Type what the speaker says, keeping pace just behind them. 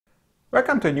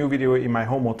Welcome to a new video in my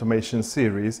home automation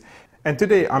series, and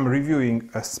today I'm reviewing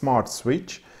a smart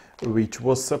switch which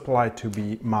was supplied to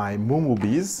be my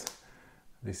Mumubees.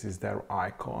 This is their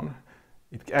icon.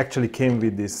 It actually came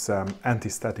with this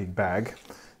anti-static bag,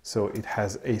 so it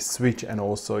has a switch and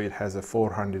also it has a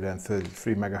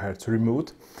 433 MHz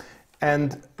remote.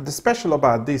 And the special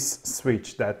about this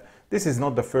switch that this is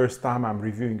not the first time I'm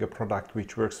reviewing a product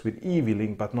which works with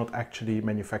eWelink but not actually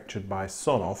manufactured by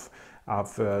Sonoff.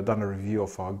 I've done a review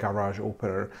of our garage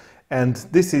opener, and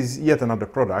this is yet another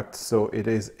product. So it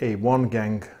is a 1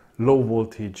 gang low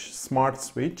voltage smart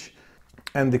switch,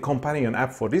 and the companion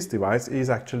app for this device is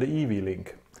actually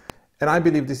eWelink. And I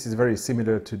believe this is very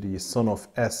similar to the Sonoff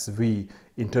SV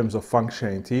in terms of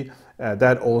functionality.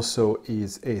 That also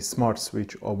is a smart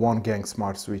switch or 1 gang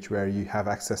smart switch where you have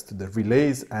access to the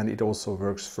relays, and it also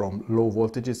works from low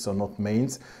voltages, so not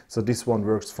mains. So this one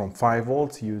works from 5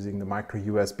 volts using the micro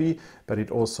USB, but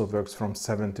it also works from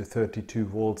 7 to 32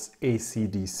 volts AC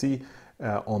DC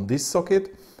on this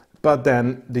socket. But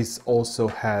then this also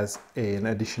has an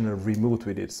additional remote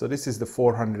with it. So this is the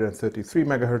 433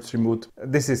 MHz remote.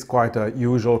 This is quite a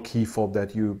usual key fob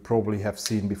that you probably have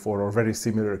seen before, or very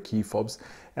similar key fobs.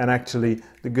 And actually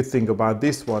the good thing about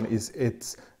this one is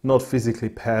it's not physically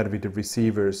paired with the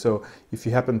receiver. So if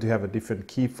you happen to have a different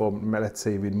key fob, let's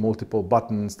say with multiple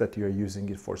buttons that you're using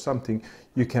it for something,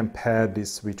 you can pair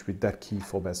this switch with that key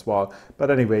fob as well.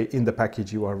 But anyway, in the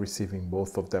package you are receiving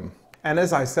both of them. And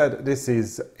as I said, this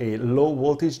is a low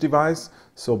voltage device,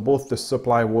 so both the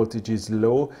supply voltage is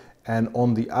low, and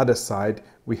on the other side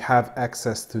we have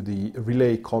access to the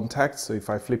relay contacts. So if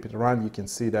I flip it around, you can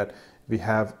see that we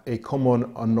have a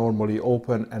common, a normally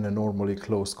open and a normally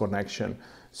closed connection.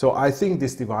 So I think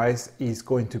this device is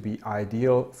going to be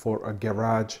ideal for a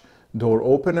garage door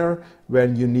opener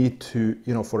when you need to,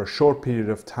 for a short period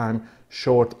of time,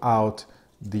 short out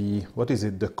the,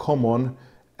 the common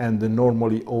and the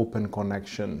normally open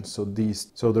connection. So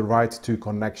the right two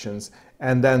connections,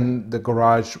 and then the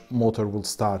garage motor will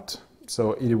start.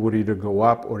 So it would either go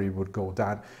up or it would go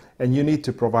down. And you need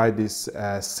to provide this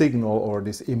signal or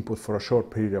this input for a short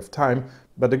period of time.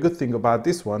 But the good thing about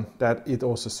this one, that it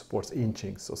also supports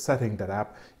inching. So setting that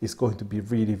up is going to be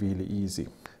really, really easy.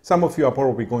 Some of you are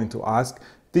probably going to ask,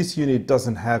 this unit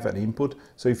doesn't have an input,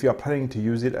 so if you are planning to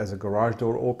use it as a garage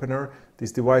door opener,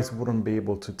 this device wouldn't be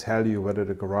able to tell you whether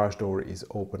the garage door is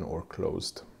open or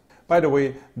closed. By the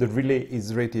way, the relay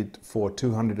is rated for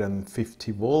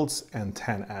 250 volts and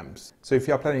 10 amps. So if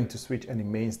you are planning to switch any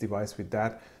mains device with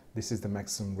that, this is the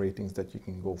maximum ratings that you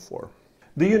can go for.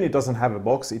 The unit doesn't have a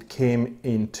box. It came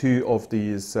in 2 of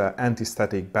these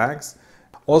anti-static bags.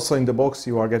 Also in the box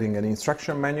you are getting an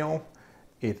instruction manual.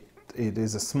 It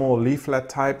is a small leaflet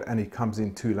type, and it comes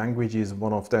in 2 languages.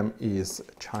 One of them is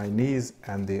Chinese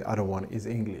and the other one is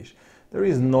English. There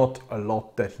is not a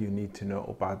lot that you need to know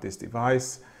about this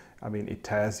device. I mean, it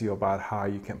tells you about how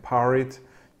you can power it.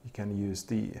 You can use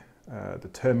the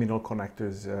terminal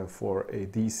connectors for a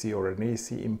DC or an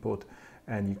AC input,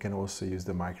 and you can also use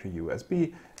the micro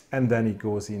USB, and then it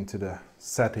goes into the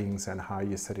settings and how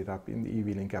you set it up in the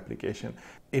eWelink application.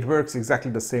 It works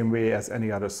exactly the same way as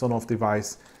any other Sonoff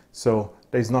device, so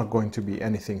there's not going to be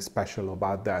anything special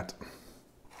about that.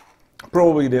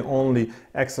 Probably the only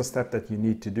extra step that you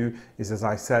need to do is, as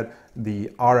I said, the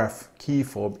RF key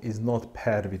fob is not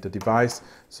paired with the device.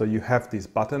 So you have this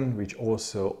button which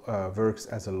also works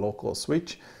as a local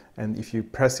switch, and if you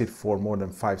press it for more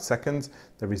than 5 seconds,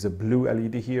 there is a blue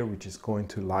LED here which is going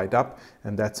to light up,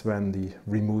 and that's when the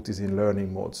remote is in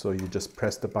learning mode. So you just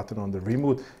press the button on the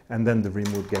remote and then the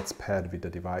remote gets paired with the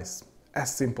device.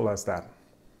 As simple as that.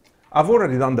 I've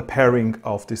already done the pairing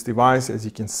of this device. As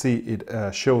you can see,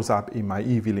 it shows up in my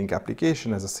eWelink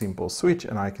application as a simple switch,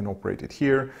 and I can operate it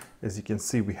here. As you can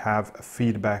see, we have a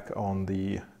feedback on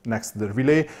the next to the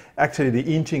relay. Actually, the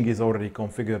inching is already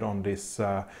configured on this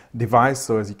device.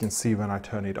 So as you can see, when I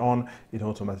turn it on, it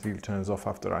automatically turns off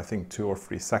after I think 2 or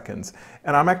 3 seconds.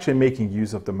 And I'm actually making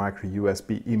use of the micro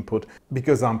USB input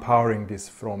because I'm powering this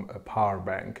from a power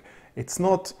bank. It's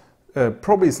not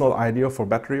probably it's not ideal for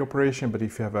battery operation, but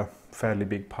if you have a fairly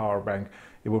big power bank,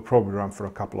 it will probably run for a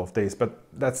couple of days, but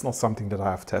that's not something that I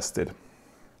have tested.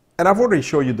 And I've already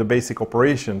shown you the basic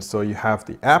operation. So you have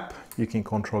the app, you can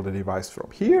control the device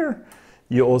from here.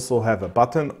 You also have a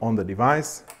button on the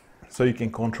device, so you can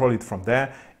control it from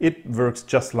there. It works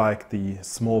just like the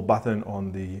small button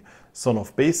on the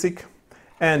Sonoff Basic,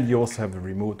 and you also have the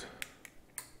remote.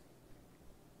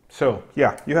 So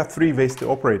yeah, you have 3 ways to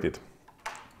operate it.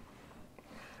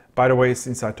 By the way,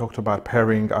 since I talked about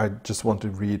pairing, I just want to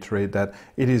reiterate that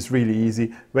it is really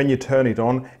easy. When you turn it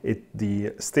on,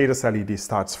 the status LED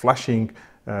starts flashing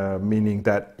meaning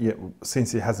that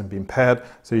since it hasn't been paired,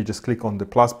 so you just click on the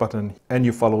plus button and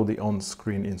you follow the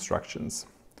on-screen instructions.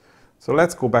 So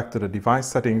let's go back to the device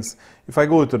settings. If I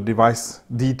go to the device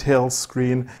details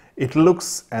screen, it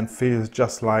looks and feels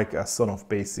just like a Sonoff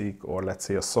Basic or let's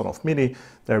say a Sonoff Mini.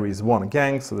 There is one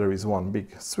gang, so there is one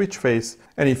big switch face.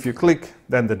 And if you click,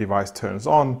 then the device turns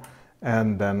on.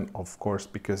 And then of course,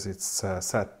 because it's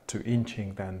set to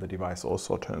inching, then the device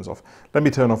also turns off. Let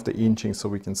me turn off the inching so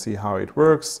we can see how it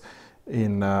works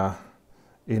in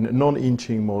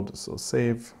non-inching mode. So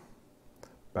save,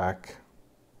 back.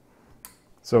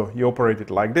 So you operate it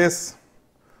like this,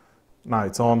 now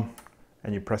it's on,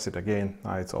 and you press it again,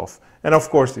 now it's off. And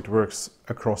of course it works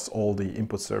across all the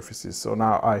input surfaces. So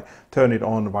now I turn it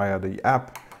on via the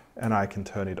app, and I can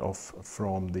turn it off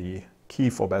from the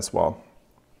key fob as well.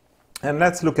 And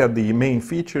let's look at the main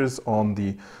features on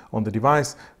the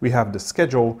device. We have the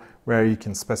schedule, where you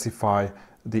can specify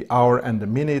the hour and the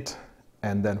minute,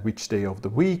 and then which day of the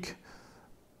week,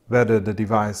 whether the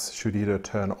device should either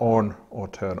turn on or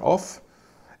turn off.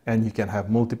 And you can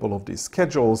have multiple of these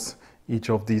schedules.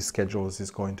 Each of these schedules is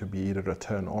going to be either a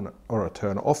turn on or a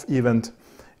turn off event.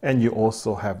 And you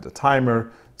also have the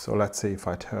timer. So let's say if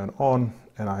I turn on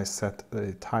and I set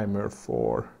a timer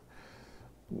for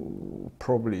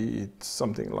probably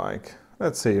something like,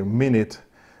 let's say a minute.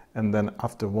 And then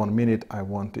after 1 minute, I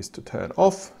want this to turn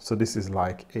off. So this is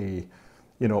like a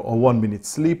 1 minute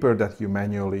sleeper that you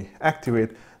manually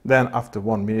activate. Then after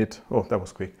 1 minute, oh, that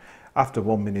was quick. After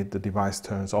 1 minute, the device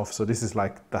turns off. So this is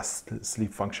like the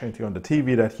sleep functionality on the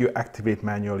TV that you activate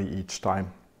manually each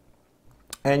time.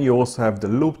 And you also have the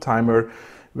loop timer,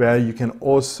 where you can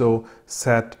also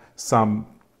set some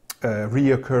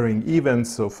reoccurring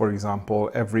events. So for example,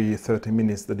 every 30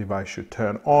 minutes, the device should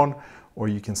turn on, or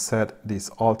you can set this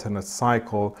alternate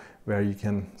cycle where you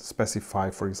can specify,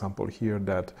 for example, here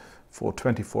that for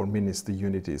 24 minutes, the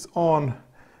unit is on,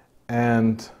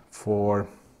 and for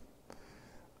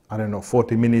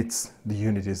 40 minutes, the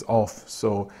unit is off.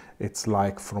 So it's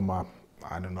like from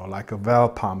like a well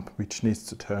pump, which needs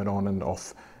to turn on and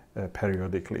off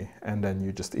periodically. And then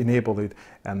you just enable it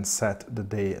and set the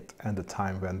date and the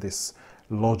time when this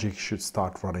logic should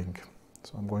start running.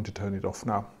 So I'm going to turn it off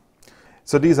now.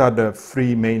 So these are the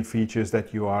 3 main features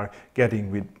that you are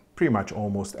getting with pretty much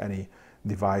almost any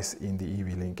device in the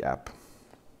eWelink app.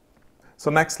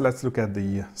 So next, let's look at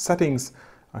the settings.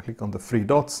 I click on the 3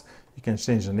 dots. You can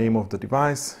change the name of the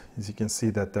device. As you can see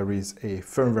that there is a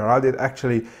firmware update.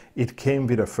 Actually, it came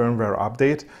with a firmware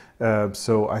update.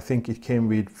 So I think it came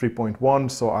with 3.1,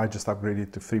 so I just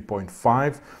upgraded to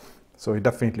 3.5. So it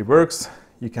definitely works.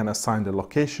 You can assign the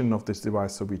location of this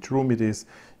device, so which room it is.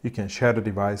 You can share the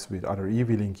device with other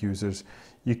eWelink users.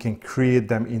 You can create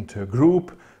them into a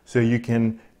group, so you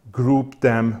can group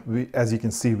them, as you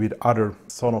can see, with other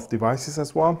Sonoff devices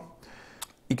as well.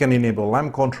 You can enable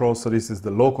LAM control, so this is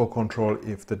the local control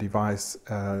if the device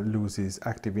loses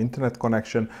active internet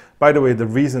connection. By the way, the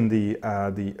reason the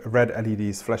red LED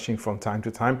is flashing from time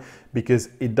to time, because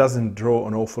it doesn't draw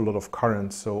an awful lot of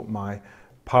current, so my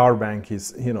power bank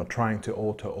is trying to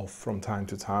auto off from time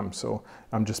to time. So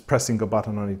I'm just pressing a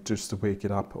button on it just to wake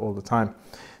it up all the time.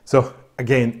 So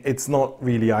again, it's not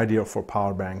really ideal for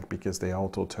power bank because they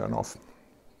auto turn off.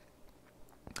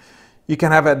 You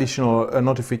can have additional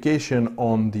notification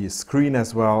on the screen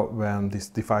as well when this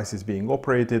device is being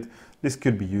operated. This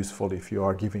could be useful if you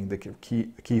are giving the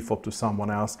key fob to someone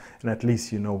else, and at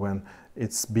least you know when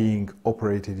it's being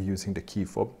operated using the key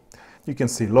fob. You can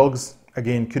see logs.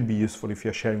 Again, could be useful if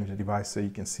you're sharing the device, so you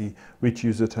can see which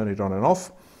user turned it on and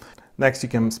off. Next, you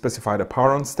can specify the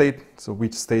power on state, so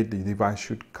which state the device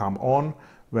should come on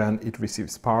when it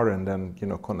receives power and then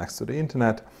connects to the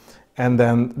internet. And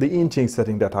then the inching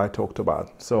setting that I talked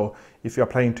about. So if you're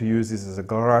planning to use this as a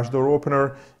garage door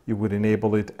opener, you would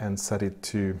enable it and set it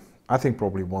to, I think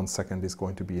probably 1 second is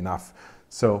going to be enough.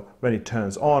 So when it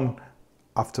turns on,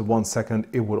 after 1 second,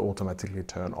 it will automatically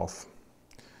turn off.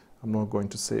 I'm not going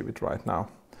to save it right now.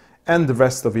 And the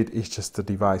rest of it is just the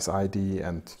device ID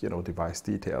and device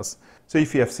details. So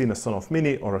if you have seen a Sonoff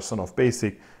Mini or a Sonoff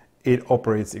Basic, it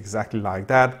operates exactly like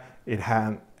that. It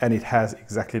has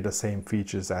exactly the same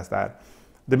features as that.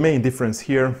 The main difference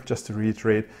here, just to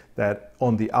reiterate, that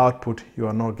on the output you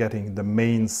are not getting the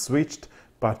main switched,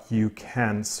 but you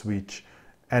can switch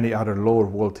any other lower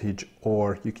voltage,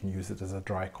 or you can use it as a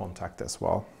dry contact as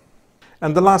well.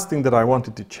 And the last thing that I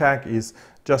wanted to check is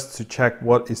just to check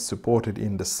what is supported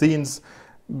in the scenes.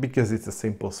 Because it's a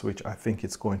simple switch, I think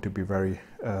it's going to be very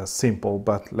simple,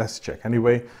 but let's check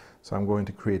anyway. So I'm going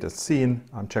to create a scene.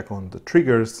 I'm checking on the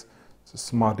triggers. So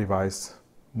smart device,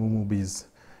 Mumubi's,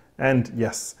 and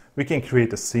yes, We can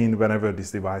create a scene whenever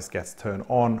this device gets turned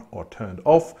on or turned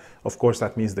off. Of course,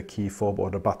 that means the key fob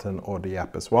or the button or the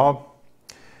app as well.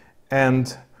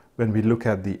 And when we look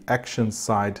at the action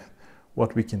side,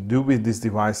 what we can do with this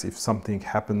device if something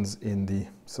happens in the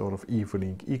sort of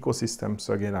eWelink ecosystem.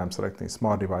 So again, I'm selecting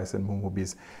smart device and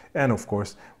Momobiz, and of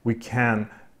course we can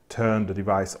turn the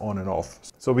device on and off.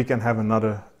 So we can have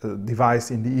another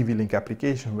device in the eWelink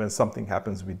application. When something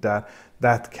happens with that,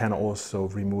 that can also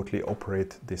remotely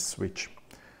operate this switch.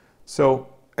 So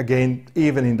again,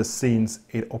 even in the scenes,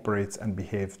 it operates and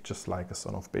behaves just like a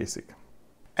Sonoff Basic.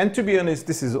 And to be honest,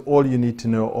 this is all you need to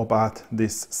know about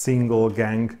this single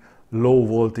gang low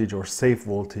voltage or safe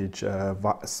voltage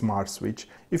smart switch.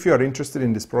 If you are interested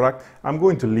in this product, I'm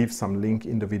going to leave some link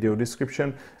in the video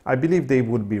description. I believe they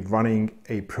would be running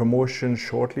a promotion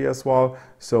shortly as well.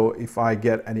 So if I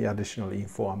get any additional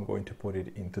info, I'm going to put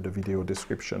it into the video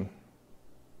description.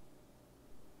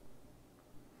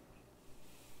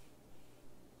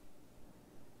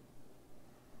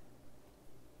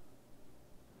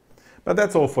 But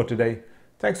that's all for today.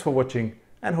 Thanks for watching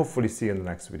and hopefully see you in the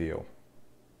next video.